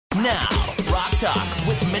Now, Rock Talk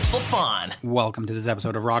with Mitch LaFon. Welcome to this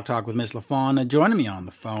episode of Rock Talk with Mitch LaFon. Joining me on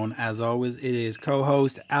the phone, as always, it is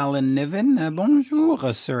co-host Alan Niven.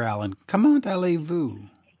 Bonjour, Sir Alan. Comment allez-vous?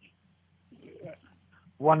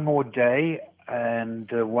 One more day and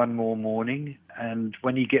one more morning, and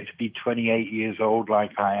when you get to be 28 years old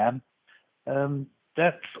like I am,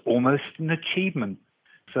 that's almost an achievement.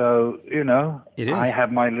 So, It is. I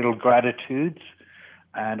have my little gratitudes,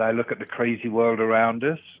 and I look at the crazy world around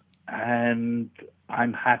us, and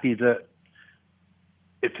I'm happy that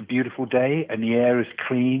it's a beautiful day, and the air is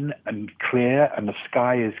clean and clear, and the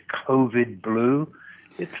sky is COVID blue.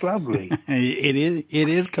 It's lovely. It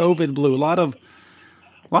is COVID blue. A lot of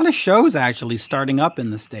shows actually starting up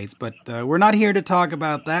in the States, but we're not here to talk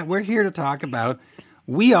about that. We're here to talk about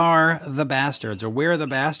We Are the Bastards, or We're the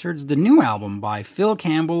Bastards, the new album by Phil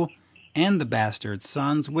Campbell and the Bastard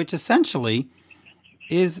Sons, which essentially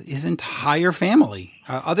is his entire family.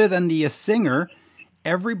 Other than the singer,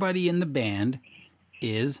 everybody in the band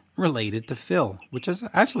is related to Phil, which is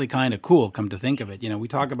actually kind of cool, come to think of it. We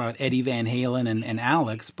talk about Eddie Van Halen and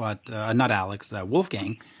Alex, but not Alex,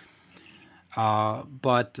 Wolfgang.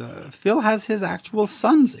 But Phil has his actual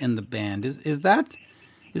sons in the band. Is that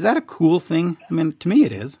a cool thing? I mean, to me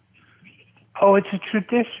it is. Oh, it's a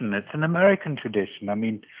tradition. It's an American tradition. I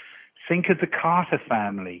mean, think of the Carter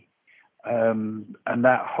family and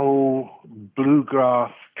that whole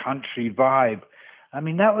bluegrass country vibe. I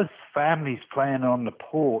mean, that was families playing on the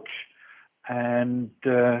porch. And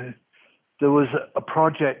there was a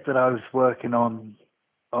project that I was working on,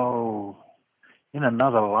 in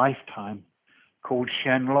another lifetime, called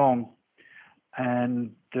Shenlong.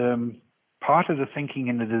 And part of the thinking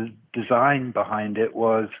and the design behind it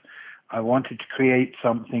was I wanted to create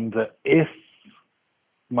something that if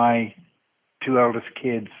my two eldest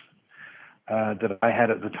kids that I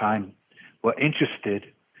had at the time were interested,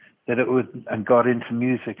 that it would, and got into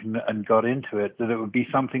music and got into it, that it would be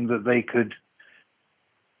something that they could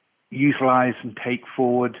utilize and take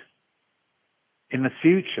forward in the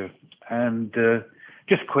future. And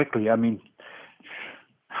just quickly, I mean,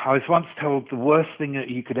 I was once told the worst thing that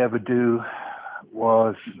you could ever do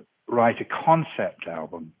was write a concept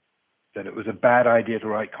album, that it was a bad idea to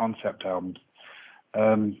write concept albums.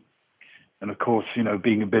 And of course,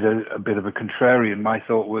 being a bit of a contrarian, my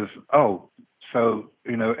thought was, so,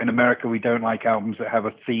 in America, we don't like albums that have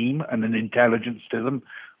a theme and an intelligence to them.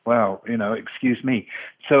 Well, excuse me.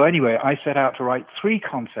 So anyway, I set out to write 3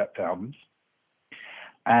 concept albums,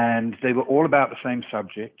 and they were all about the same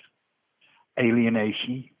subject,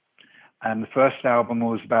 alienation. And the first album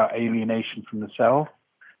was about alienation from the self.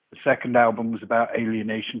 The second album was about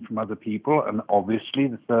alienation from other people. And obviously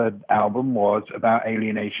the third album was about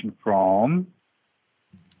alienation from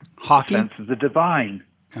Hockey? A sense of the divine.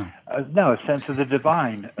 Oh. No, a sense of the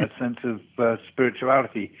divine, a sense of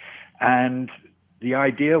spirituality. And the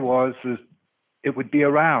idea was that it would be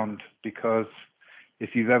around, because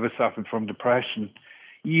if you've ever suffered from depression,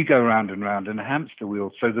 you go round and round in a hamster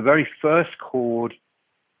wheel. So the very first chord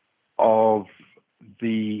of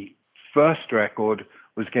the first record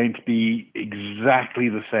was going to be exactly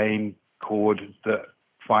the same chord that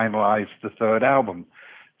finalized the third album,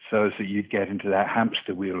 so that you'd get into that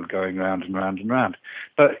hamster wheel going round and round and round.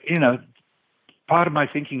 But, part of my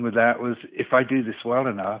thinking with that was, if I do this well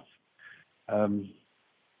enough,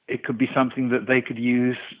 it could be something that they could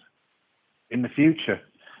use in the future.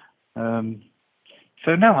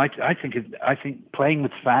 So no, I think playing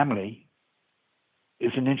with family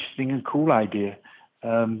is an interesting and cool idea,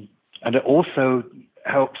 and it also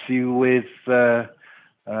helps you with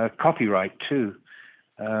copyright too,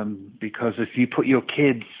 because if you put your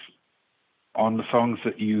kids on the songs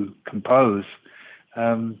that you compose,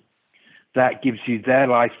 that gives you their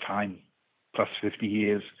lifetime plus 50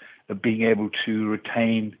 years of being able to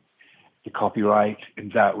retain the copyright in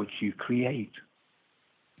that which you create.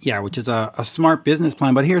 Yeah, which is a smart business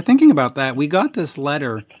plan. But here, thinking about that, we got this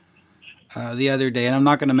letter the other day, and I'm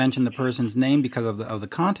not going to mention the person's name because of the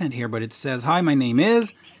content here, but it says, "Hi, my name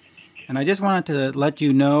is," and I just wanted to let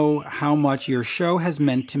you know how much your show has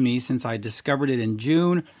meant to me since I discovered it in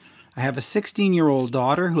June. I have a 16-year-old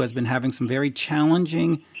daughter who has been having some very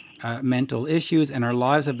challenging mental issues, and our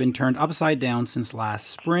lives have been turned upside down since last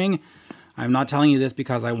spring. I'm not telling you this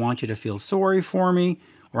because I want you to feel sorry for me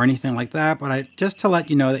or anything like that, but just to let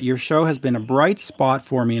you know that your show has been a bright spot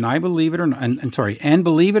for me, and I believe it or not, and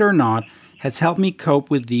believe it or not, has helped me cope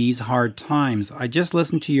with these hard times. I just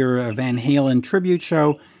listened to your Van Halen tribute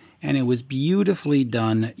show, and it was beautifully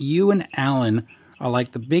done. You and Alan are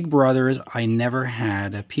like the big brothers I never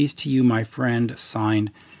had. A peace to you, my friend,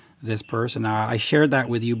 signed this person. I shared that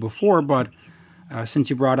with you before, but since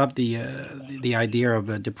you brought up the idea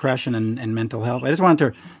of depression and mental health, I just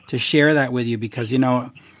wanted to share that with you because,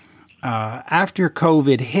 after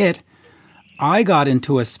COVID hit, I got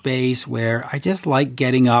into a space where I just like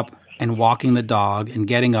getting up and walking the dog and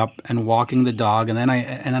getting up and walking the dog. And then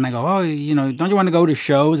I go, oh, don't you want to go to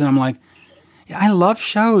shows? And I'm like, yeah, I love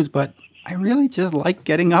shows, but I really just like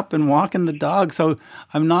getting up and walking the dog. So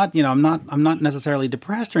I'm not necessarily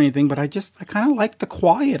depressed or anything, but I kind of like the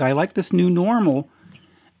quiet. I like this new normal.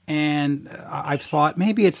 And I've thought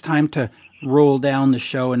maybe it's time to roll down the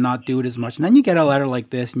show and not do it as much. And then you get a letter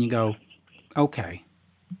like this and you go, okay,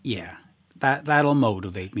 yeah, that'll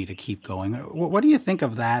motivate me to keep going. What do you think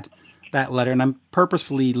of that letter? And I'm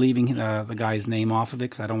purposefully leaving the guy's name off of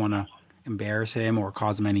it because I don't want to embarrass him or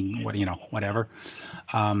cause him any, whatever.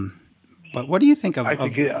 But what do you think of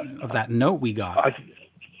that note we got?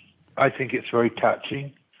 I think it's very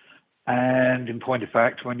touching. And in point of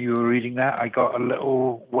fact, when you were reading that, I got a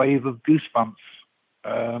little wave of goosebumps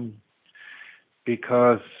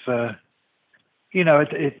because,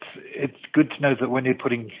 it's good to know that when you're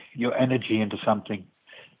putting your energy into something,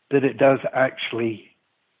 that it does actually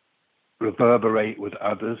reverberate with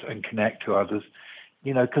others and connect to others.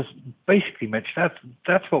 Because basically, Mitch,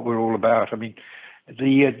 that's what we're all about. I mean,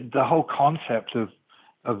 the whole concept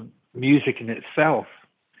of music in itself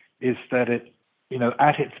is that it,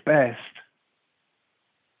 at its best,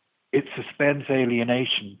 it suspends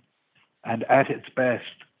alienation, and at its best,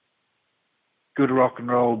 good rock and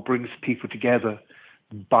roll brings people together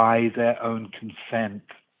by their own consent.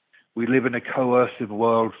 We live in a coercive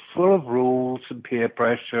world full of rules and peer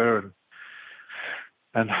pressure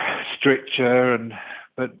and stricture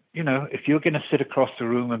but if you're going to sit across the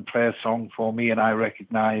room and play a song for me and I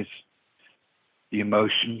recognize the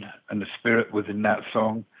emotion and the spirit within that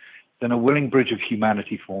song, then a willing bridge of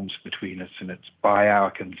humanity forms between us, and it's by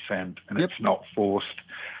our consent, and It's not forced.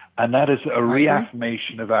 And that is a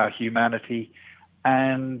reaffirmation of our humanity,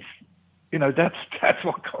 and that's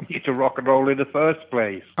what got me to rock and roll in the first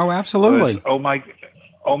place. Oh, absolutely. But,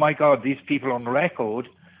 oh my God, these people on the record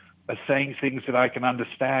are saying things that I can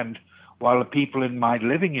understand, while the people in my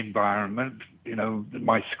living environment,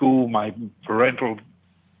 my school, my parental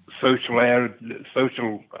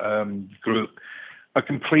social group, are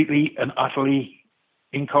completely and utterly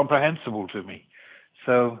incomprehensible to me.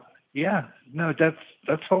 So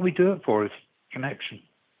that's what we do it for, is connection.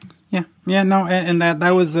 Yeah, no, and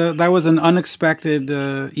that was an unexpected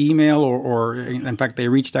email, or in fact they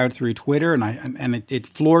reached out through Twitter, and it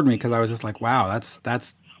floored me because I was just like, wow,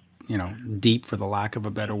 that's deep, for the lack of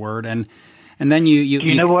a better word, and then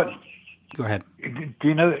you know what? Go ahead. Do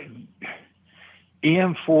you know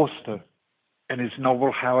Ian Forster in his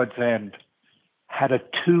novel Howard's End had a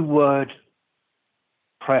 2-word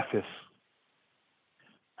preface.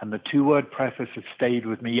 And the 2-word preface has stayed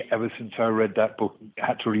with me ever since I read that book. I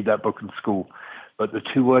had to read that book in school. But the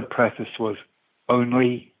 2-word preface was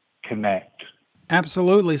only connect.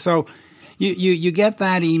 Absolutely. So you get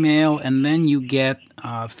that email, and then you get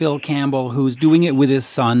Phil Campbell, who's doing it with his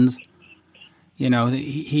sons.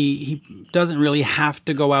 He doesn't really have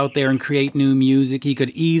to go out there and create new music. He could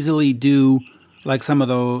easily do like some of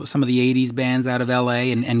the 80s bands out of LA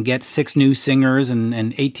and get 6 new singers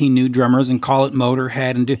and 18 new drummers and call it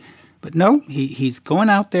Motorhead but no, he's going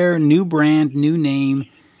out there, new brand, new name,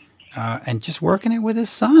 and just working it with his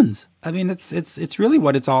sons. I mean, it's really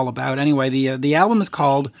what it's all about. Anyway, the album is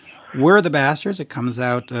called We're the Bastards. It comes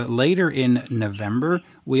out later in November.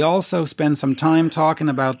 We also spend some time talking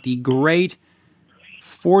about the great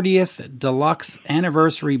 40th deluxe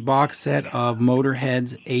anniversary box set of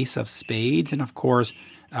Motorhead's Ace of Spades. And of course,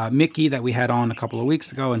 Mickey, that we had on a couple of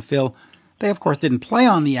weeks ago, and Phil, they of course didn't play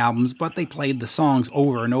on the albums, but they played the songs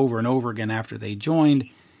over and over and over again after they joined.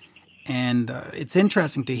 And it's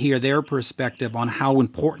interesting to hear their perspective on how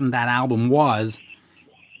important that album was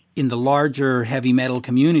in the larger heavy metal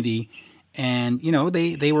community. And,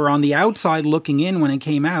 they were on the outside looking in when it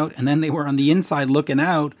came out, and then they were on the inside looking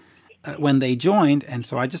out when they joined. And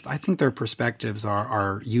so I think their perspectives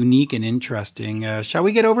are unique and interesting. Shall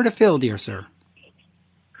we get over to Phil, dear sir?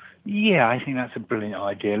 Yeah, I think that's a brilliant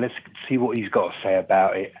idea. Let's see what he's got to say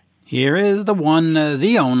about it. Here is the one,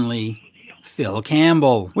 the only, Phil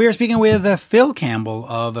Campbell. We are speaking with Phil Campbell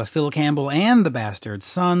of Phil Campbell and the Bastards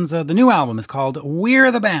Sons. The new album is called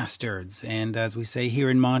We're the Bastards. And as we say here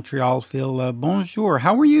in Montreal, Phil, bonjour.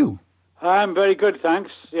 How are you? I'm very good,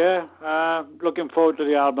 thanks. Yeah, looking forward to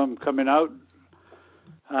the album coming out.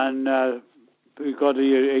 And we've got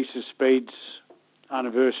the Ace of Spades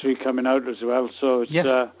anniversary coming out as well. So it's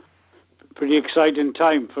pretty exciting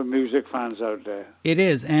time for music fans out there. It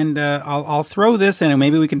is, and I'll throw this in, and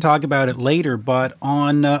maybe we can talk about it later, but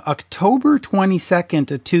on October 22nd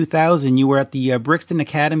of 2000, you were at the Brixton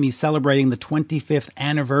Academy celebrating the 25th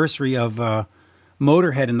anniversary of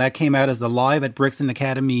Motorhead, and that came out as the Live at Brixton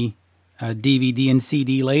Academy DVD and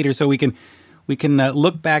CD later, so we can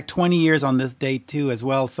look back 20 years on this date too as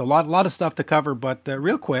well. So a lot of stuff to cover, but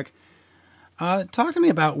real quick, talk to me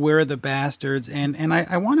about We're the Bastards, and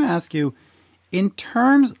I want to ask you, in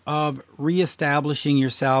terms of reestablishing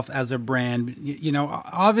yourself as a brand, you know,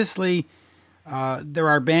 obviously there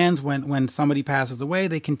are bands when somebody passes away,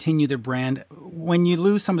 they continue their brand. When you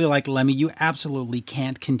lose somebody like Lemmy, you absolutely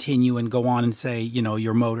can't continue and go on and say, you know,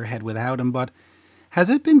 you're Motorhead without him, but has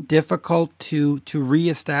it been difficult to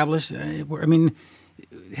reestablish? I mean,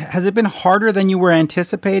 has it been harder than you were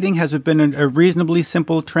anticipating? Has it been a reasonably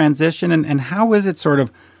simple transition? And how is it sort of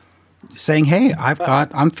saying, hey,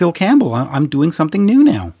 I'm Phil Campbell. I'm doing something new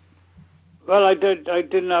now? Well, I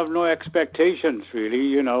didn't have no expectations, really,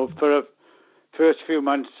 you know, for the first few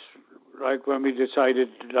months, like when we decided,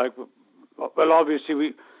 like, well, obviously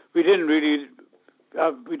we didn't really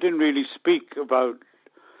speak about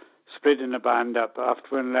splitting the band up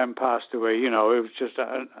after when Lem passed away. You know, it was just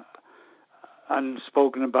an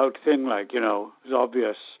unspoken about thing, like, you know, it was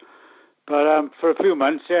obvious. But for a few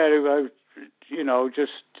months, yeah, I, you know,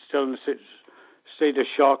 just still in a state of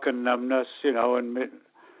shock and numbness, you know, and,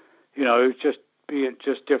 you know, it was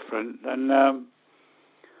just different. And,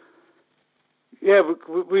 yeah,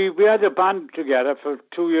 we had a band together for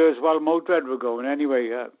 2 years while Motorhead were going.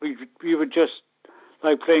 Anyway, we were just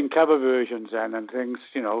like playing cover versions then and things,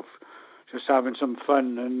 you know, just having some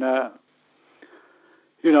fun. And,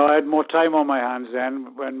 you know, I had more time on my hands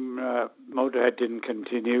then when Motorhead didn't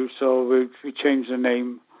continue. So we changed the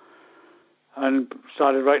name and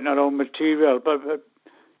started writing our own material. But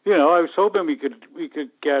you know, I was hoping we could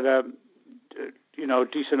get, you know,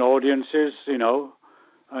 decent audiences, you know,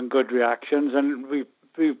 and good reactions. And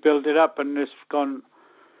we've built it up and it's gone,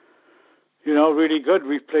 you know, really good.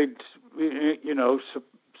 We've played, you know,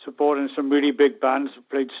 supporting some really big bands,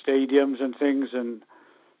 played stadiums and things, and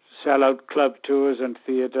sell out club tours and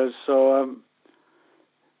theatres. So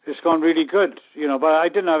it's gone really good, you know. But I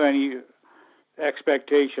didn't have any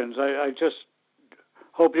expectations. I just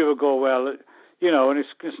hoped it would go well, you know. And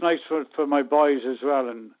it's nice for my boys as well,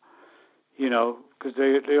 and you know, because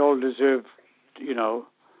they all deserve, you know,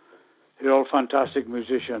 they're all fantastic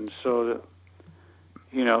musicians. So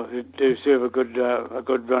you know, they deserve a good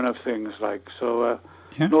run of things, like so.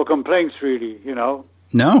 Yeah. No complaints, really, you know.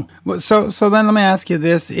 No. Well, so then let me ask you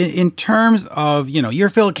this: in terms of, you know, you're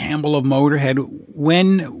Phil Campbell of Motorhead.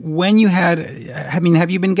 When you had, I mean,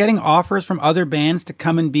 have you been getting offers from other bands to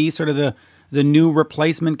come and be sort of the new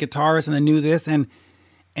replacement guitarist and the new this, and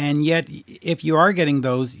yet if you are getting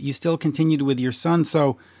those, you still continued with your son.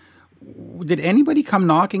 So did anybody come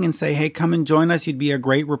knocking and say, "Hey, come and join us. You'd be a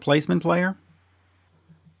great replacement player"?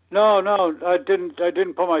 No, I didn't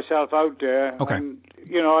put myself out there. Okay. And,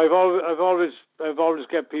 you know, I've always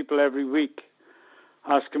get people every week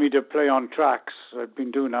asking me to play on tracks. I've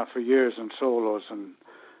been doing that for years and solos and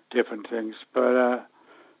different things. But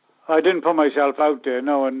I didn't put myself out there,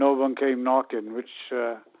 no, and no one came knocking, which,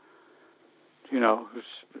 you know,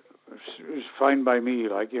 was fine by me.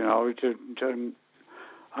 Like, you know,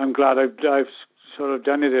 I'm glad I've sort of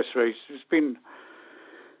done it this race. It's been,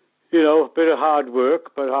 you know, a bit of hard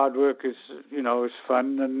work, but hard work is, you know, is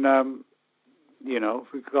fun. And, you know,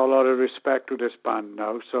 we've got a lot of respect with this band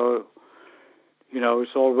now. So, you know,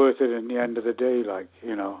 it's all worth it in the end of the day, like,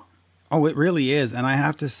 you know. Oh, it really is. And I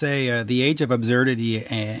have to say, The Age of Absurdity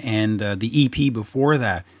and the EP before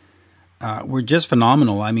that were just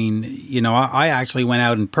phenomenal. I mean, you know, I actually went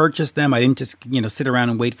out and purchased them. I didn't just, you know, sit around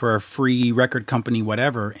and wait for a free record company,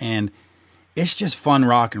 whatever. And it's just fun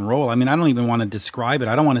rock and roll. I mean, I don't even want to describe it.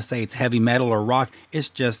 I don't want to say it's heavy metal or rock. It's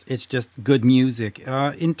just good music.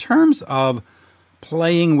 In terms of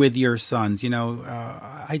playing with your sons, you know,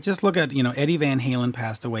 I just look at, you know, Eddie Van Halen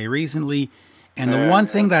passed away recently. And the one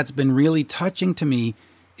thing that's been really touching to me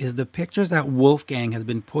is the pictures that Wolfgang has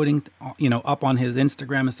been putting, you know, up on his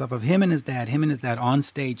Instagram and stuff of him and his dad on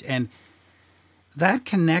stage. And that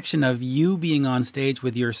connection of you being on stage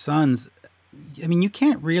with your sons, I mean, you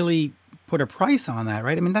can't really put a price on that,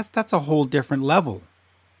 right? I mean, that's a whole different level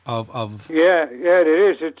of yeah, it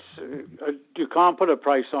is. It's you can't put a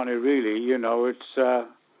price on it, really. You know, it's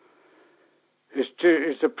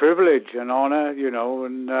a privilege and honor, you know,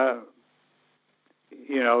 and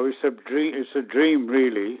you know, it's a dream,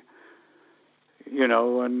 really. You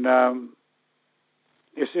know, and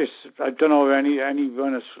it's I don't know if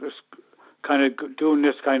anyone has kind of doing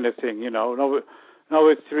this kind of thing, Now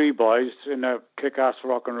with three boys in a kick-ass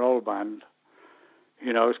rock and roll band,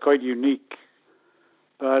 it's quite unique.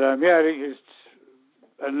 But it's,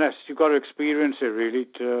 unless you've got to experience it really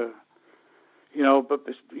to, but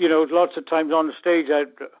lots of times on the stage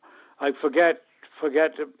I forget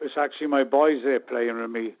it's actually my boys there playing with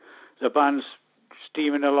me. The band's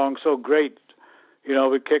steaming along so great,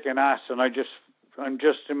 we're kicking ass, and I'm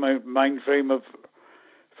just in my mind frame of,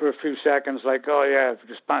 for a few seconds, like, oh yeah,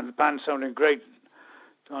 this band's sounding great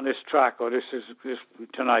on this track, or this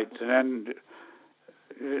tonight, and then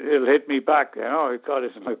it'll hit me back. Oh God,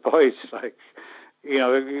 it's my voice. Like,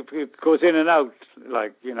 it goes in and out.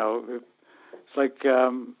 Like, it's like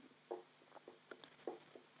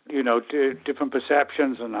different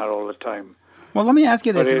perceptions and that all the time. Well, let me ask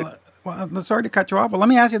you this. Well, sorry to cut you off, but let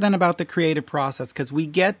me ask you then about the creative process, because we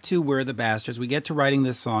get to We're the Bastards, we get to writing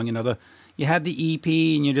this song. You had the EP,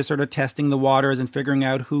 and you're just sort of testing the waters and figuring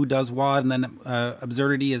out who does what, and then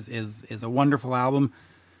Absurdity is a wonderful album.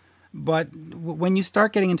 But when you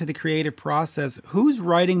start getting into the creative process, who's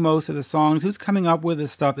writing most of the songs? Who's coming up with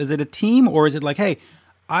this stuff? Is it a team, or is it like, hey,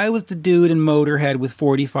 I was the dude in Motorhead with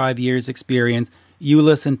 45 years experience, you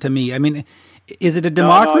listen to me? I mean, is it a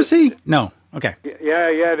democracy? No. Okay.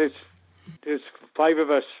 Yeah, there's five of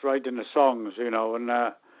us writing the songs, and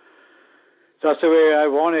that's the way I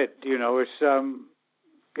want it.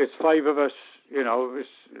 It's five of us.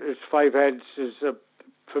 It's five heads.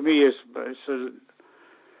 For me, it's a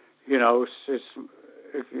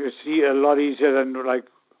lot easier than like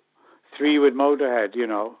three with Motorhead.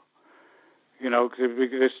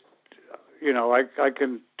 Because I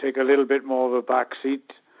can take a little bit more of a back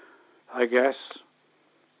seat, I guess.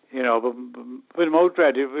 But with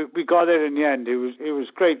Motorhead, we got it in the end. It was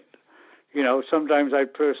great. Sometimes I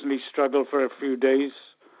personally struggle for a few days.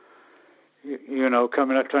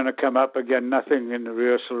 Trying to come up again, nothing in the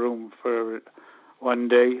rehearsal room for one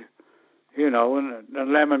day. And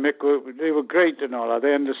Lem and Mick they were great and all that.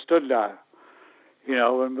 They understood that.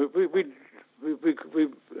 And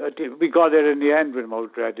we got it in the end with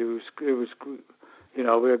Motorhead. It was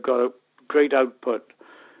we got a great output.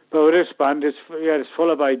 But with this band, it's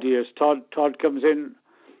full of ideas. Todd comes in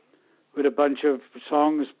with a bunch of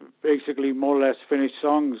songs, basically more or less finished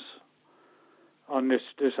songs on this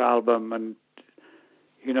album, and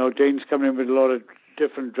Dane's coming in with a lot of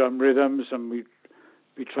different drum rhythms, and we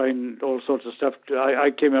trying all sorts of stuff.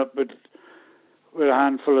 I came up with a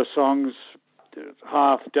handful of songs,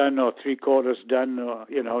 half done or three quarters done.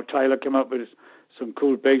 Or Tyler came up with some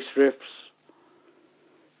cool bass riffs,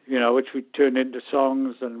 which we turned into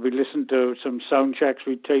songs, and we listened to some sound checks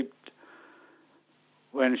we taped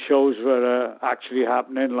when shows were actually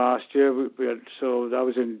happening last year. So that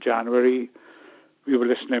was in January. We were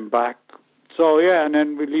listening back. So yeah, and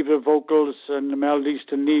then we leave the vocals and the melodies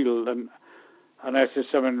to Neil, and unless there's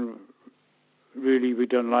something really we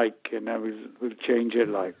don't like, and then we'll change it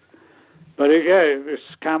like. But it's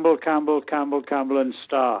Campbell, and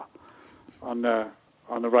Starr on the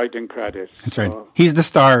writing credits. That's right. He's the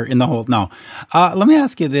star in the whole. No, let me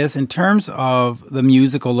ask you this: in terms of the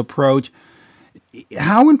musical approach,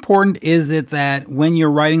 how important is it that when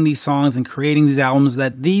you're writing these songs and creating these albums,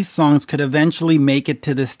 that these songs could eventually make it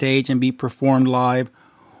to the stage and be performed live,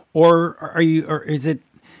 or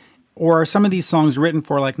are some of these songs written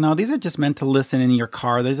for like, no, these are just meant to listen in your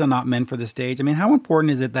car. These are not meant for the stage. I mean, how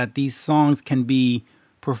important is it that these songs can be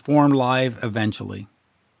performed live eventually?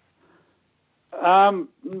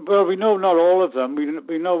 Well, we know not all of them.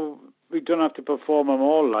 We know we don't have to perform them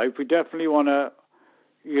all live. We definitely want to,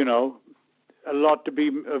 a lot to be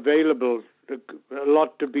available, a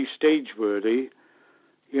lot to be stage worthy.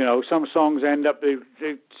 Some songs end up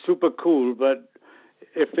they're super cool, but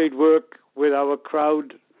if they'd work with our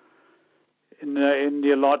crowd in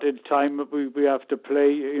the allotted time we have to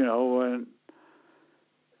play, and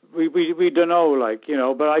we don't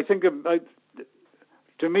know, but I think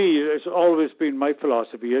to me it's always been my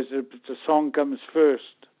philosophy is if the song comes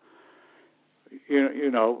first.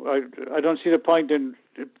 I don't see the point in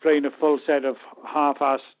playing a full set of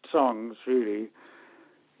half-assed songs, really.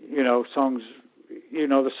 Songs,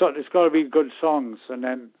 it's got to be good songs, and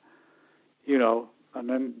then, and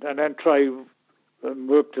then try and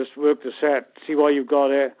work the set, see what you've got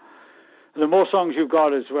there. And the more songs you've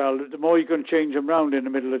got as well, the more you can change them around in the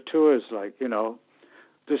middle of tours,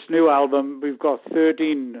 This new album, we've got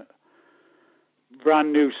 13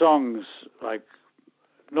 brand new songs,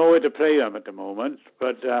 nowhere to play them at the moment,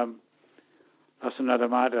 but that's another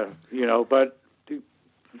matter, but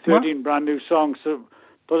 13 brand new songs, so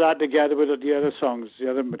put that together with the other songs, the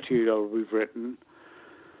other material we've written.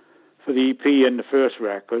 for the EP and the first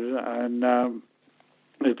record, and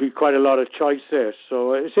there'd be quite a lot of choice there.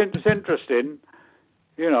 So it's interesting.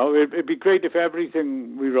 It'd be great if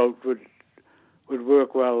everything we wrote would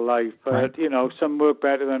work well live, but Right. some work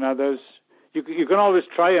better than others. You can always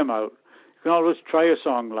try them out. You can always try a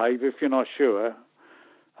song live if you're not sure,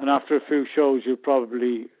 and after a few shows,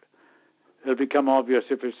 it'll become obvious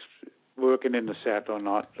if it's working in the set or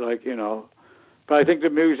not. But I think the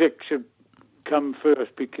music should come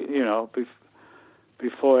first,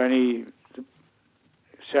 before any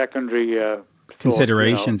secondary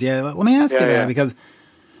Considerations. Yeah. Let me ask you that Yeah. because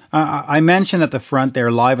I mentioned at the front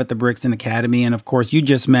there, live at the Brixton Academy, and of course, you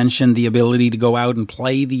just mentioned the ability to go out and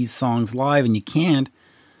play these songs live, and you can't.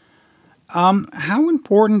 How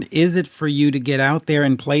important is it for you to get out there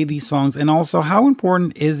and play these songs? And also, how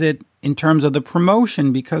important is it in terms of the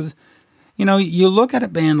promotion? Because, you look at a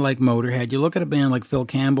band like Motorhead, you look at a band like Phil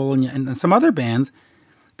Campbell and some other bands,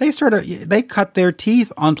 they cut their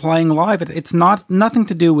teeth on playing live. It's nothing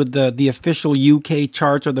to do with the official UK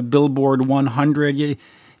charts or the Billboard 100.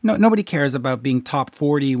 Nobody cares about being top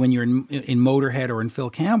 40 when you're in Motorhead or in Phil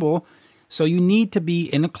Campbell. So you need to be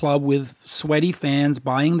in a club with sweaty fans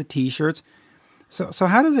buying the T-shirts. So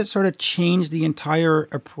how does it sort of change the entire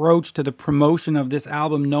approach to the promotion of this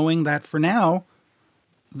album, knowing that for now,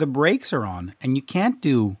 the brakes are on and you can't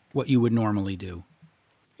do what you would normally do?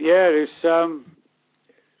 Yeah, it's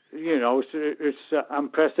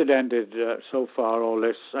unprecedented so far, all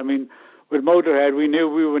this. I mean, with Motorhead, we knew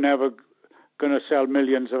we were never going to sell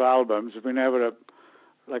millions of albums. We never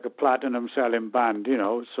a platinum selling band,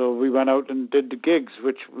 So we went out and did the gigs,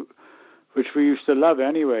 which we used to love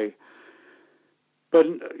anyway. But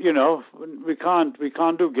we can't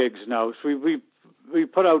do gigs now. So we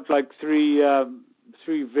put out like three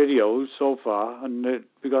videos so far, and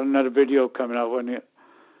we got another video coming out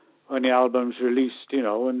when the album's released.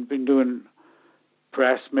 And been doing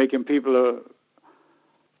press, making people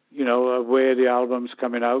aware the album's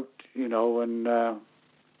coming out. And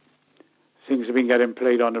things have been getting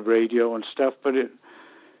played on the radio and stuff, but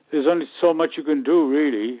there's only so much you can do,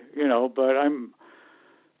 really, But I'm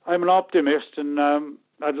an optimist, and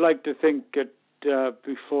I'd like to think that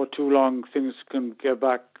before too long things can get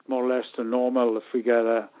back more or less to normal if we get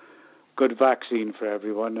a good vaccine for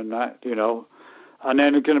everyone and that, And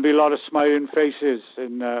then there's going to be a lot of smiling faces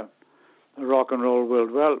in the rock and roll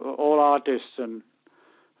world. Well, all artists and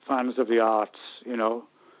fans of the arts,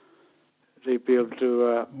 they'd be able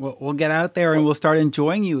to... We'll get out there and we'll start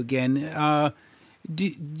enjoying you again.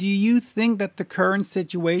 Do you think that the current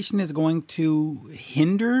situation is going to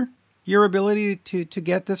hinder your ability to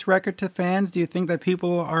get this record to fans? Do you think that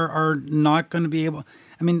people are not going to be able...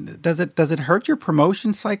 I mean, does it hurt your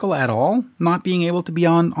promotion cycle at all, not being able to be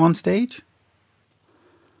on stage?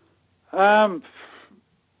 I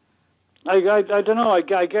don't know. I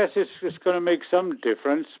guess it's going to make some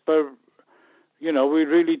difference, but... we're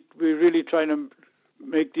really trying to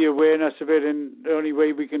make the awareness of it in the only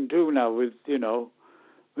way we can do now with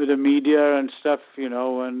the media and stuff,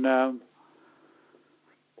 and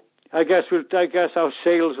I guess our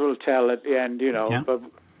sales will tell at the end, Yeah. But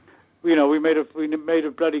we made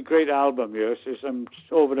a bloody great album here. I'm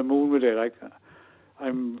over the moon with it. I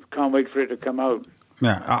can't wait for it to come out.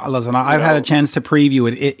 Yeah, listen, I've had a chance to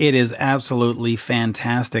preview it. It is absolutely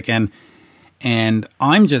fantastic, and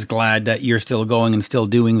I'm just glad that you're still going and still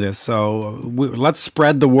doing this. So let's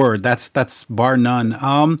spread the word. That's bar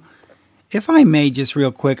none. If I may, just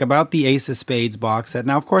real quick about the Ace of Spades box set.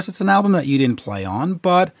 Now, of course, it's an album that you didn't play on,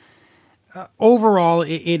 but overall,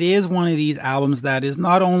 it is one of these albums that is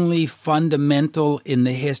not only fundamental in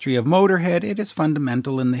the history of Motorhead, it is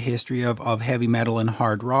fundamental in the history of heavy metal and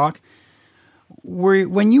hard rock.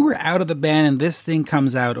 When you were out of the band and this thing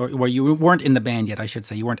comes out, or you weren't in the band yet, I should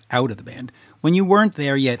say, you weren't out of the band. When you weren't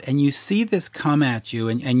there yet and you see this come at you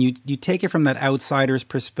and you take it from that outsider's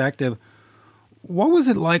perspective, what was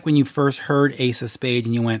it like when you first heard Ace of Spades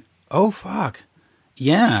and you went, oh, fuck,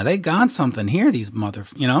 yeah, they got something here, these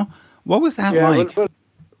What was that like?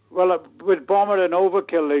 Well, with Bomber and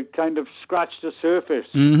Overkill, they kind of scratched the surface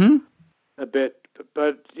a bit.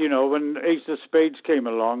 But, when Ace of Spades came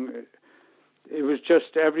along, it was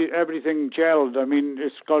just everything gelled. I mean,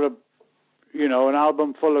 it's got an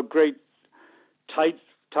album full of great, tight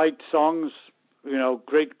songs,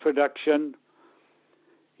 great production.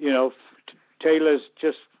 Taylor's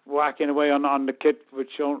just whacking away on the kit,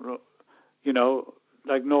 which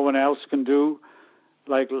like no one else can do.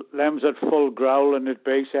 Like Lem's at full growl and at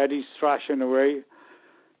bass, Eddie's thrashing away.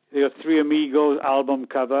 They got Three Amigos album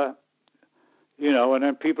cover, and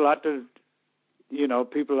then people had to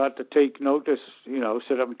take notice,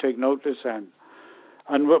 sit up and take notice. And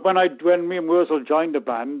And when me and Wurzel joined the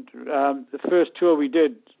band, the first tour we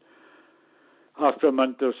did, after a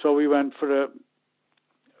month or so, we went to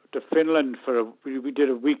Finland we did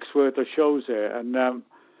a week's worth of shows there. And I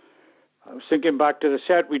was thinking back to the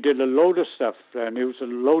set, we did a load of stuff, and it was a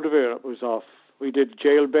load of it was off. We did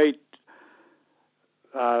Jailbait,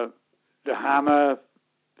 The Hammer,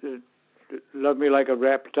 Love Me Like a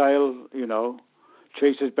Reptile,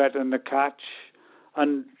 Chase is Better Than the Catch.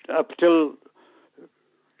 And up to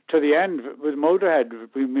the end with Motorhead,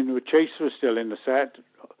 Chase was still in the set.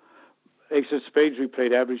 Ace of Spades we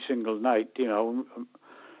played every single night,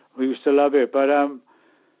 We used to love it. But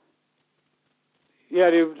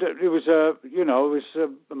it was a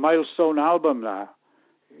milestone album now.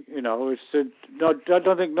 I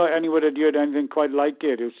don't think anyone had heard anything quite like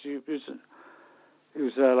it. It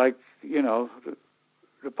was like,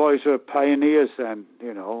 the boys were pioneers then,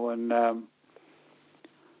 and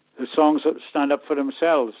the songs stand up for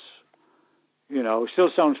themselves. It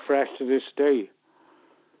still sounds fresh to this day.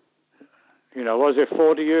 Was it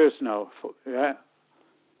 40 years now? Yeah.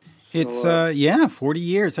 It's, 40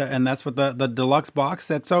 years, and that's what the deluxe box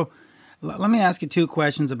set. So let me ask you two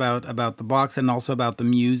questions about the box set and also about the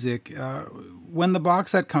music. When the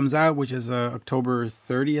box set comes out, which is October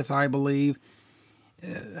 30th, I believe,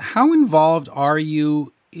 how involved are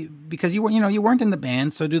you? Because you weren't in the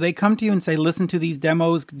band, so do they come to you and say, listen to these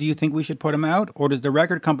demos, do you think we should put them out? Or does the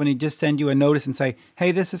record company just send you a notice and say,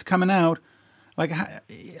 hey, this is coming out? Like,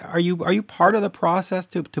 are you part of the process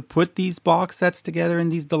to put these box sets together and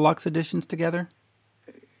these deluxe editions together?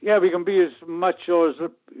 Yeah, we can be as much as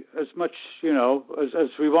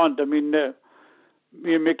we want. I mean,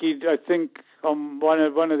 me and Mickey, I think one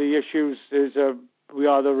of the issues is we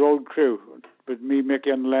are the road crew with me,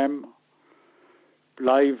 Mickey, and Lem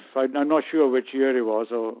live. I'm not sure which year it was,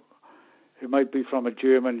 or it might be from a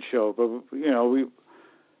German show, but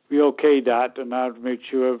we okayed that, and I made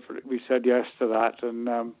sure we said yes to that,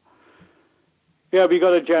 and we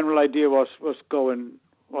got a general idea what's going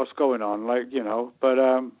on, but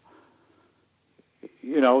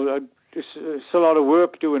it's a lot of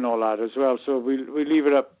work doing all that as well. So we leave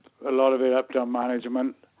a lot of it up to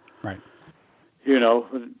management, right?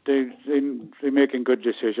 They're making good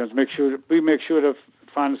decisions. We make sure the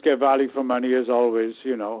fans get value for money as always,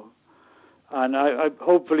 and I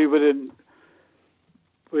hopefully with it,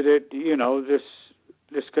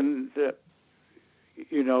 this can,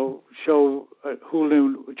 show a whole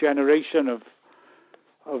new generation of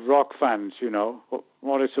rock fans,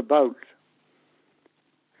 what it's about.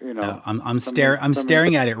 I'm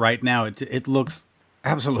staring at it right now. It looks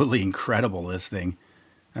absolutely incredible, this thing.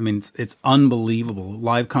 I mean, it's unbelievable.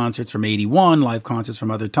 Live concerts from '81, live concerts from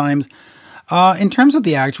other times. In terms of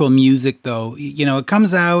the actual music, though, it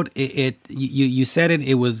comes out. You said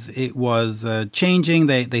it was changing.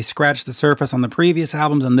 They scratched the surface on the previous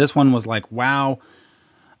albums, and this one was like, wow.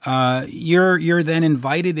 You're then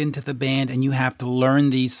invited into the band, and you have to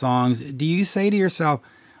learn these songs. Do you say to yourself,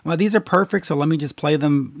 well, these are perfect, so let me just play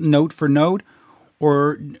them note for note?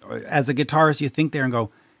 Or as a guitarist, you think there and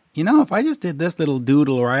go, if I just did this little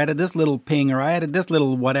doodle, or I added this little ping, or I added this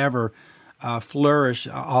little whatever flourish,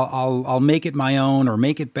 I'll make it my own or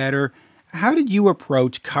make it better. How did you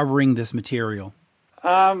approach covering this material?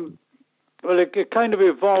 Well, it kind of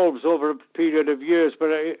evolves over a period of years, but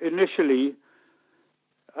initially,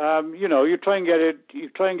 you try and get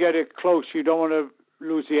it close. You don't want to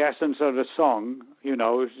lose the essence of the song.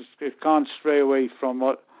 It can't stray away from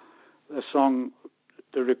what the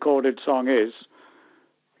recorded song is.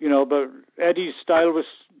 But Eddie's style was,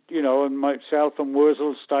 and myself and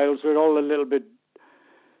Wurzel's styles were all a little bit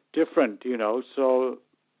different, so,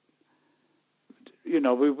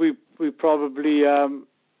 we probably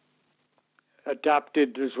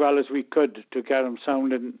adapted as well as we could to get them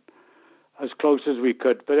sounding as close as we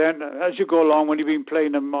could. But then as you go along, when you've been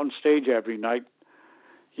playing them on stage every night,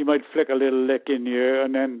 you might flick a little lick in here,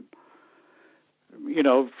 and then,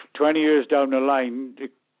 20 years down the line,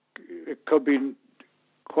 it could be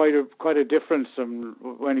quite a difference from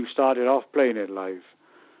when you started off playing it live.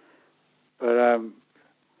 But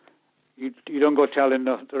you don't go telling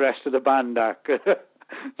the rest of the band that.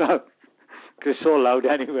 No, because it's so loud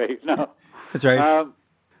anyway. No, that's right.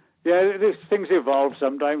 Things evolve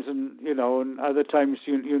sometimes, and and other times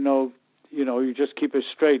you just keep it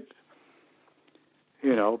straight.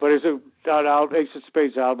 But that Ace of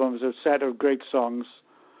Spades album is a set of great songs.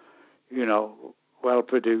 Well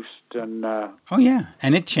produced, and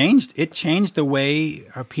and it changed the way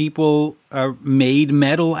people made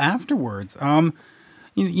metal afterwards.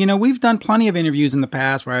 You know, we've done plenty of interviews in the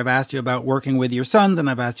past where I've asked you about working with your sons, and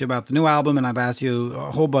I've asked you about the new album, and I've asked you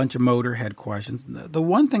a whole bunch of Motorhead questions. The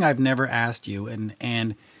one thing I've never asked you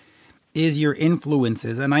and is your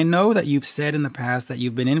influences. And I know that you've said in the past that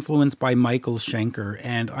you've been influenced by Michael Schenker,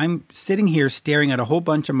 and I'm sitting here staring at a whole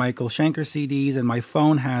bunch of Michael Schenker CDs, and my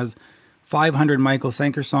phone has 500 Michael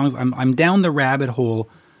Schenker songs. I'm down the rabbit hole.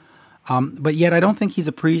 But yet I don't think he's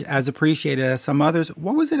as appreciated as some others.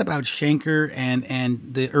 What was it about Schenker and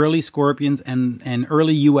the early Scorpions and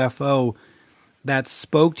early UFO that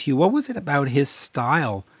spoke to you? What was it about his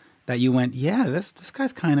style that you went, yeah, this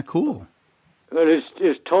guy's kind of cool? Well,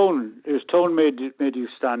 his tone made you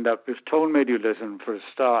stand up. His tone made you listen for a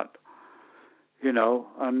start, you know.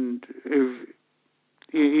 And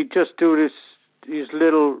he just do these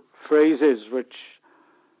little phrases, which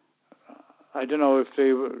I don't know if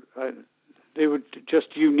they were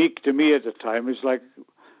just unique to me at the time. It's like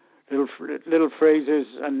little phrases,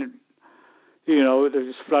 and you know,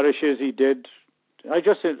 there's flourishes he did. I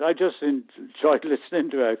just enjoyed listening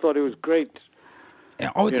to it. I thought it was great.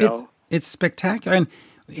 Oh, it's spectacular. And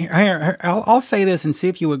I'll say this and see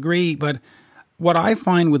if you agree, but what I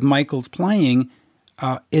find with Michael's playing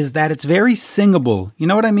is that it's very singable. You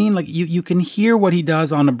know what I mean? Like you can hear what he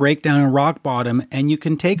does on a breakdown in Rock Bottom, and you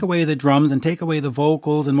can take away the drums and take away the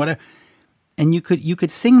vocals and whatever, and you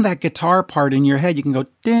could sing that guitar part in your head. You can go,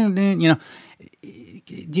 dun, dun, you know.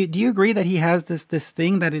 Do you agree that he has this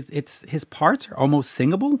thing that it's his parts are almost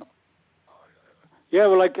singable? Yeah,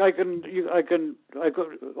 well, I could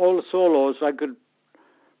all the solos. I could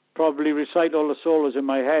probably recite all the solos in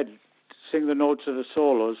my head, sing the notes of the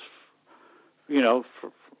solos.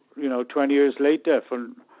 20 years later, for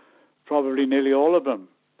probably nearly all of them.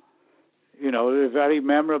 You know, they're very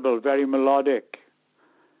memorable, very melodic.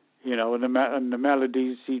 You know, and the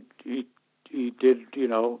melodies he did. You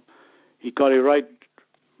know, he got it right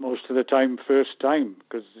most of the time, first time,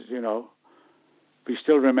 because you know we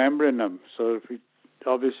still remembering them. So he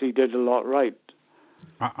obviously did a lot right.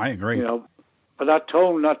 I agree. You know, but that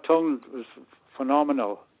tone was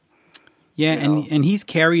phenomenal. Yeah, and he's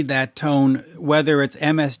carried that tone, whether it's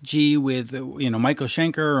MSG with Michael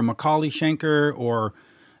Schenker or Macaulay Schenker or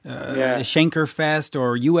Schenker Fest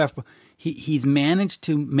or UFO. He's managed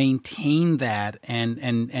to maintain that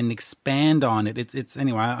and expand on it. It's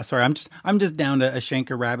anyway. Sorry, I'm just down to a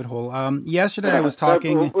Schenker rabbit hole. Yesterday I was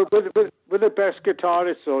talking with the best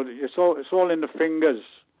guitarist, so it's all in the fingers.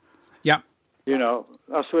 Yeah, you know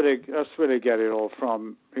that's where they get it all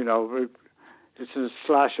from. You know. This is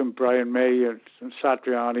Slash and Brian May and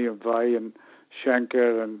Satriani and Vai and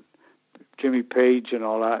Schenker and Jimmy Page and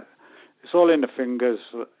all that. It's all in the fingers,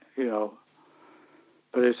 you know.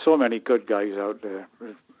 But there's so many good guys out there.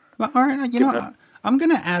 Well, all right, I'm going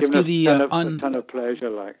to ask you the a ton of pleasure,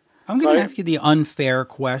 like. I'm going to ask you the unfair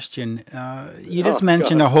question. You just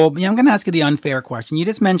mentioned a whole. Yeah, I'm going to ask you the unfair question. You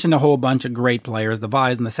just mentioned a whole bunch of great players, the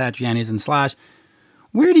Vais and the Satrianis and Slash.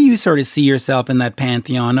 Where do you sort of see yourself in that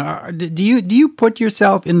pantheon? Do you put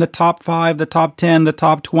yourself in the top 5, the top 10, the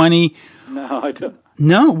top 20? No, I don't.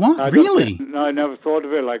 No, what? Really? No, I never thought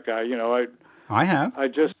of it like that. You know, I have. I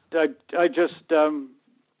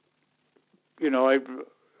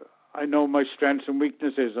know my strengths and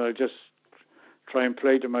weaknesses, and I just try and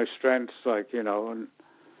play to my strengths, like, you know, and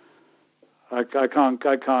I can't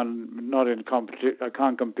not in competition. I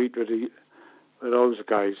can't compete with those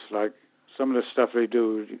guys, like. Some of the stuff they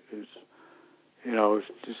do is, you know,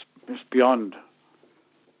 it's beyond.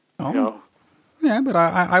 Oh. You know. Yeah, but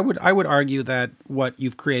I would argue that what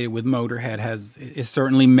you've created with Motorhead is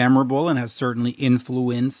certainly memorable and has certainly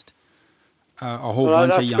influenced a whole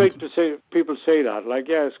bunch of young. That's great to say. People say that, like,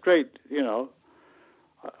 yeah, it's great. You know,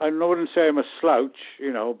 I wouldn't say I'm a slouch,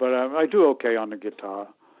 you know, but I do okay on the guitar.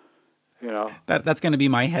 You know, that's going to be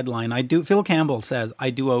my headline. Phil Campbell says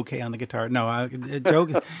I do okay on the guitar. No,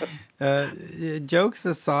 jokes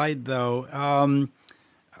aside, though.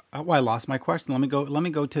 I lost my question. Let me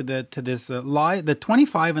go to this live, the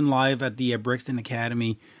 25 and live at the Brixton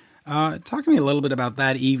Academy. Talk to me a little bit about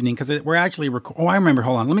that evening, because we're actually. I remember.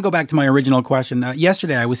 Hold on. Let me go back to my original question.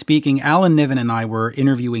 Yesterday, I was speaking. Alan Niven and I were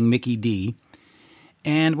interviewing Mickey D.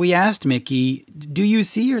 And we asked Mickey, do you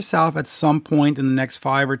see yourself at some point in the next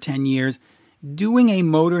 5 or 10 years doing a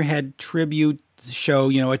Motorhead tribute show,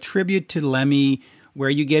 you know, a tribute to Lemmy, where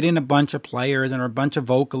you get in a bunch of players and a bunch of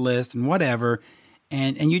vocalists and whatever,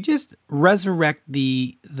 and you just resurrect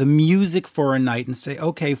the music for a night and say,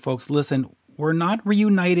 okay, folks, listen, we're not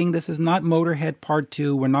reuniting. This is not Motorhead Part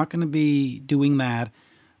 2. We're not going to be doing that.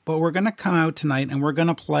 But we're going to come out tonight and we're going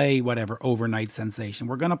to play whatever, Overnight Sensation.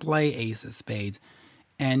 We're going to play Ace of Spades.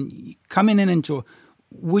 And come in and enjoy.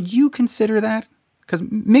 Would you consider that Because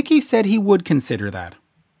Mickey said he would consider that.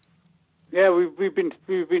 Yeah, we've been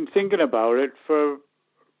thinking about it for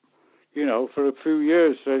a few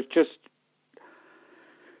years. So it's just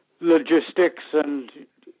logistics, and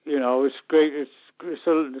it's great. It's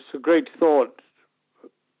a great thought.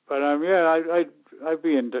 But I'd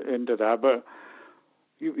be into that. But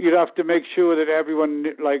you'd have to make sure that everyone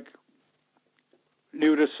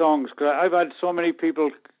knew the songs. Because I've had so many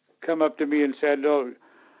people come up to me and said, "Oh,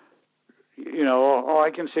 I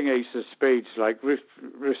can sing Ace of Spades," like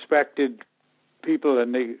respected people,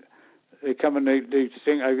 and they come and they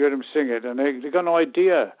sing. I heard them sing it, and they got no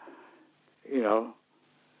idea.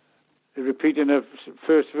 They're repeating the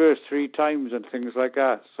first verse 3 times and things like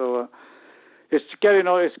that. So it's getting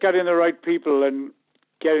the right people and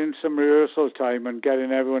getting some rehearsal time and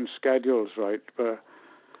getting everyone's schedules right. But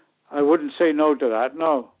I wouldn't say no to that.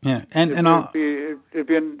 No. Yeah, it'd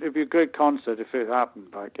be a great concert if it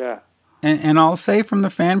happened. And I'll say from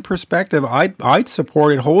the fan perspective, I'd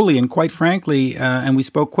support it wholly. And quite frankly, and we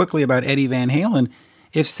spoke quickly about Eddie Van Halen.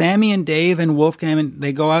 If Sammy and Dave and Wolfgang,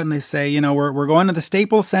 they go out and they say, we're going to the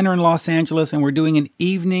Staples Center in Los Angeles and we're doing an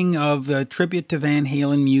evening of tribute to Van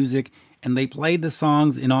Halen music, and they played the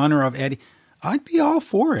songs in honor of Eddie, I'd be all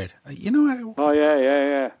for it. Oh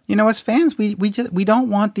yeah. As fans, we don't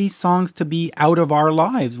want these songs to be out of our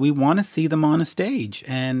lives. We want to see them on a stage,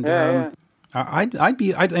 and I'd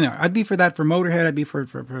be for that for Motorhead. I'd be for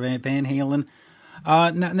Van Halen.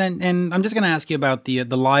 And I'm just going to ask you about the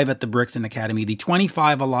Live at the Brixton Academy, the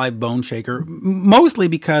 25 Alive Bone Shaker, mostly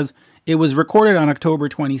because it was recorded on October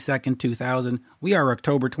 22nd, 2000. We are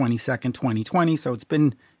October 22nd, 2020, so it's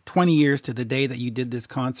been 20 years to the day that you did this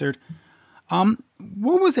concert.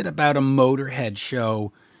 What was it about a Motorhead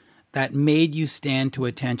show that made you stand to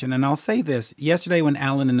attention? And I'll say this, yesterday when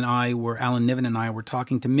Alan Niven and I were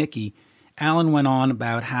talking to Mickey, Alan went on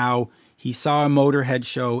about how he saw a Motorhead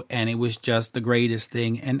show and it was just the greatest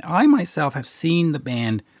thing. And I myself have seen the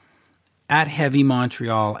band at Heavy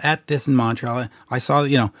Montreal, at this in Montreal. I saw,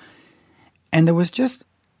 and there was just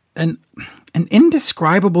an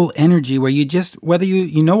indescribable energy where you just, whether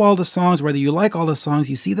you know all the songs, whether you like all the songs,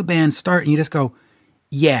 you see the band start and you just go,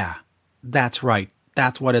 yeah, that's right.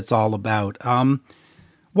 That's what it's all about.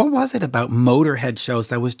 What was it about Motorhead shows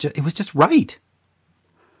that it was just right?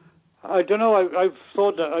 I don't know. I've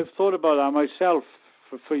thought about that myself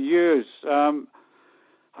for years.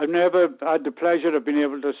 I've never had the pleasure of being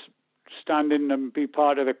able to stand in and be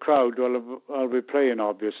part of the crowd while I'll be playing,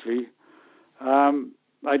 obviously.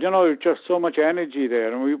 I don't know, just so much energy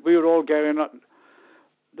there. And we were all getting,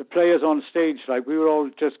 the players on stage, we were all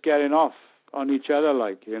just getting off on each other,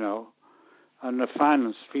 and the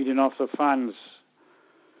fans, feeding off the fans.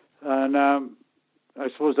 And I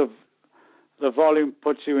suppose the volume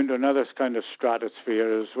puts you into another kind of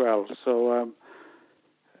stratosphere as well. So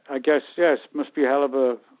I guess, yes, must be a hell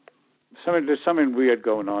of there's something weird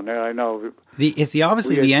going on there, I know. It's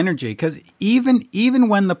obviously weird. The energy, because even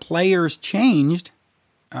when the players changed,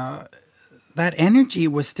 that energy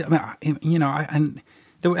was still,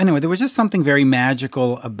 anyway, there was just something very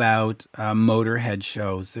magical about Motorhead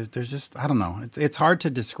shows. There's just, I don't know, it's hard to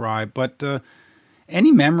describe, but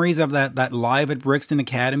any memories of that Live at Brixton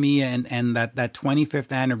Academy and that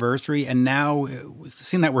 25th anniversary, and now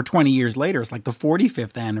seeing that we're 20 years later, it's like the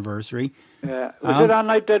 45th anniversary. Yeah, was it that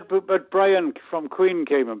night that Brian from Queen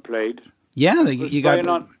came and played? Yeah, you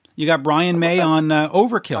got Brian May on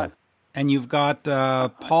Overkill. And you've got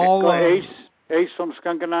Paul... Ace from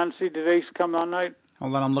Skunk Anansie. Did Ace come that night?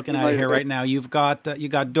 Hold on, I'm looking at it here right now. You've got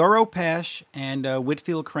Doro Pesch and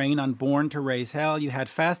Whitfield Crane on Born to Raise Hell. You had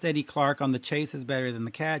Fast Eddie Clark on The Chase is Better Than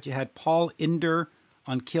the Cat. You had Paul Inder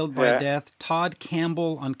on Killed by Death. Todd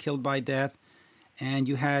Campbell on Killed by Death. And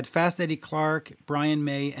you had Fast Eddie Clark, Brian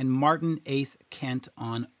May, and Martin Ace Kent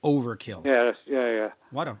on Overkill. Yeah.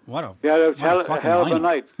 What a that was a hell of a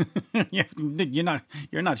night. You're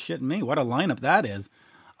not shitting me. What a lineup that is.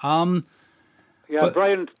 But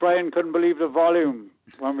Brian couldn't believe the volume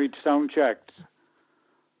when we'd sound checked.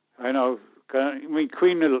 I know. I mean,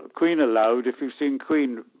 Queen are loud. If you've seen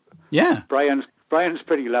Queen, yeah, Brian's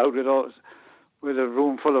pretty loud with a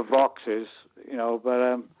room full of Voxes,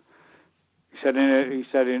 But he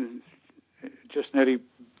said in just nearly,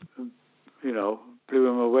 blew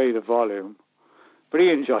him away, the volume. But he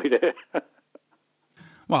enjoyed it.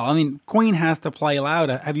 Well, I mean, Queen has to play loud.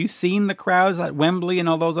 Have you seen the crowds at Wembley and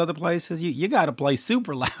all those other places? You got to play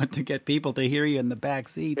super loud to get people to hear you in the back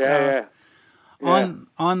seats. Yeah.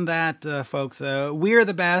 On that, folks, We Are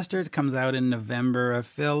the Bastards comes out in November.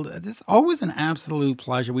 Phil, it's always an absolute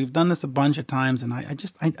pleasure. We've done this a bunch of times, and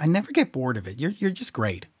I never get bored of it. You're just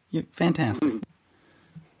great. You're fantastic.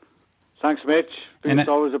 Thanks, Mitch. And It's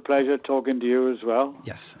always a pleasure talking to you as well.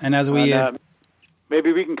 Yes, and as we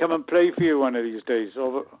maybe we can come and play for you one of these days.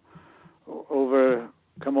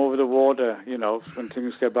 Come over the water, when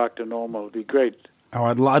things get back to normal. It'd be great. Oh,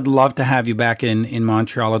 I'd love to have you back in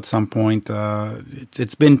Montreal at some point.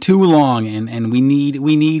 It's been too long, and we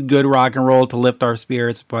need good rock and roll to lift our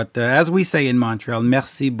spirits. But as we say in Montreal,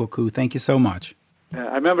 merci beaucoup. Thank you so much.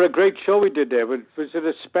 I remember a great show we did there. Was it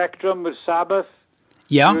a Spectrum with Sabbath?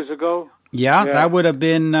 Yeah. Years ago? Yeah, that would have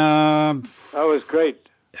been... that was great.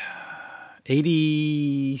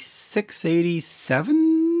 86,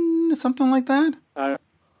 87, something like that?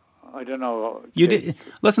 I don't know. You did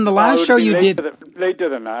listen. The last show you did later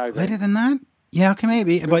than that. Later than that, yeah, okay,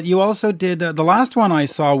 maybe. But you also did the last one I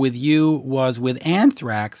saw with you was with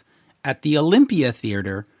Anthrax at the Olympia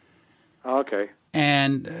Theater. Okay.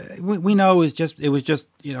 And we know it was just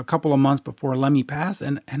a couple of months before Lemmy passed,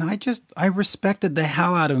 and I respected the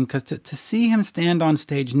hell out of him because to see him stand on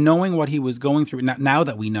stage, knowing what he was going through. Now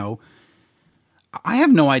that we know, I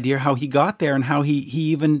have no idea how he got there and how he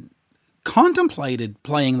even contemplated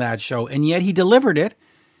playing that show, and yet he delivered it,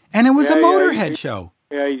 and it was a Motorhead show.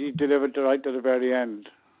 Yeah, he delivered it right to the very end.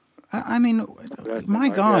 I mean, my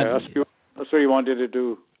God. Yeah, that's what he wanted to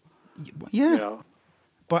do. Yeah.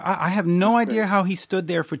 But I have no idea how he stood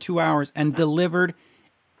there for 2 hours and delivered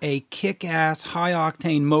a kick-ass,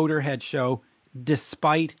 high-octane Motorhead show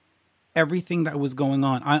despite everything that was going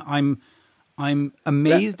on. I'm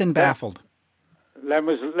amazed and baffled. Lem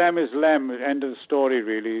is Lem. End of the story,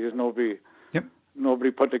 really. There's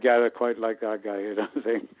nobody put together quite like that guy, I don't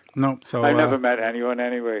think. No, so I never met anyone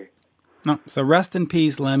anyway. No, so rest in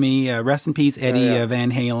peace, Lemmy. Rest in peace, Eddie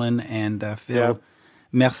Van Halen and Phil. Yeah.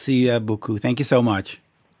 Merci beaucoup. Thank you so much.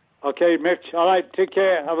 Okay, Mitch. All right, take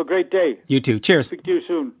care. Have a great day. You too. Cheers. Speak to you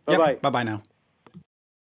soon. Bye-bye. Bye-bye now.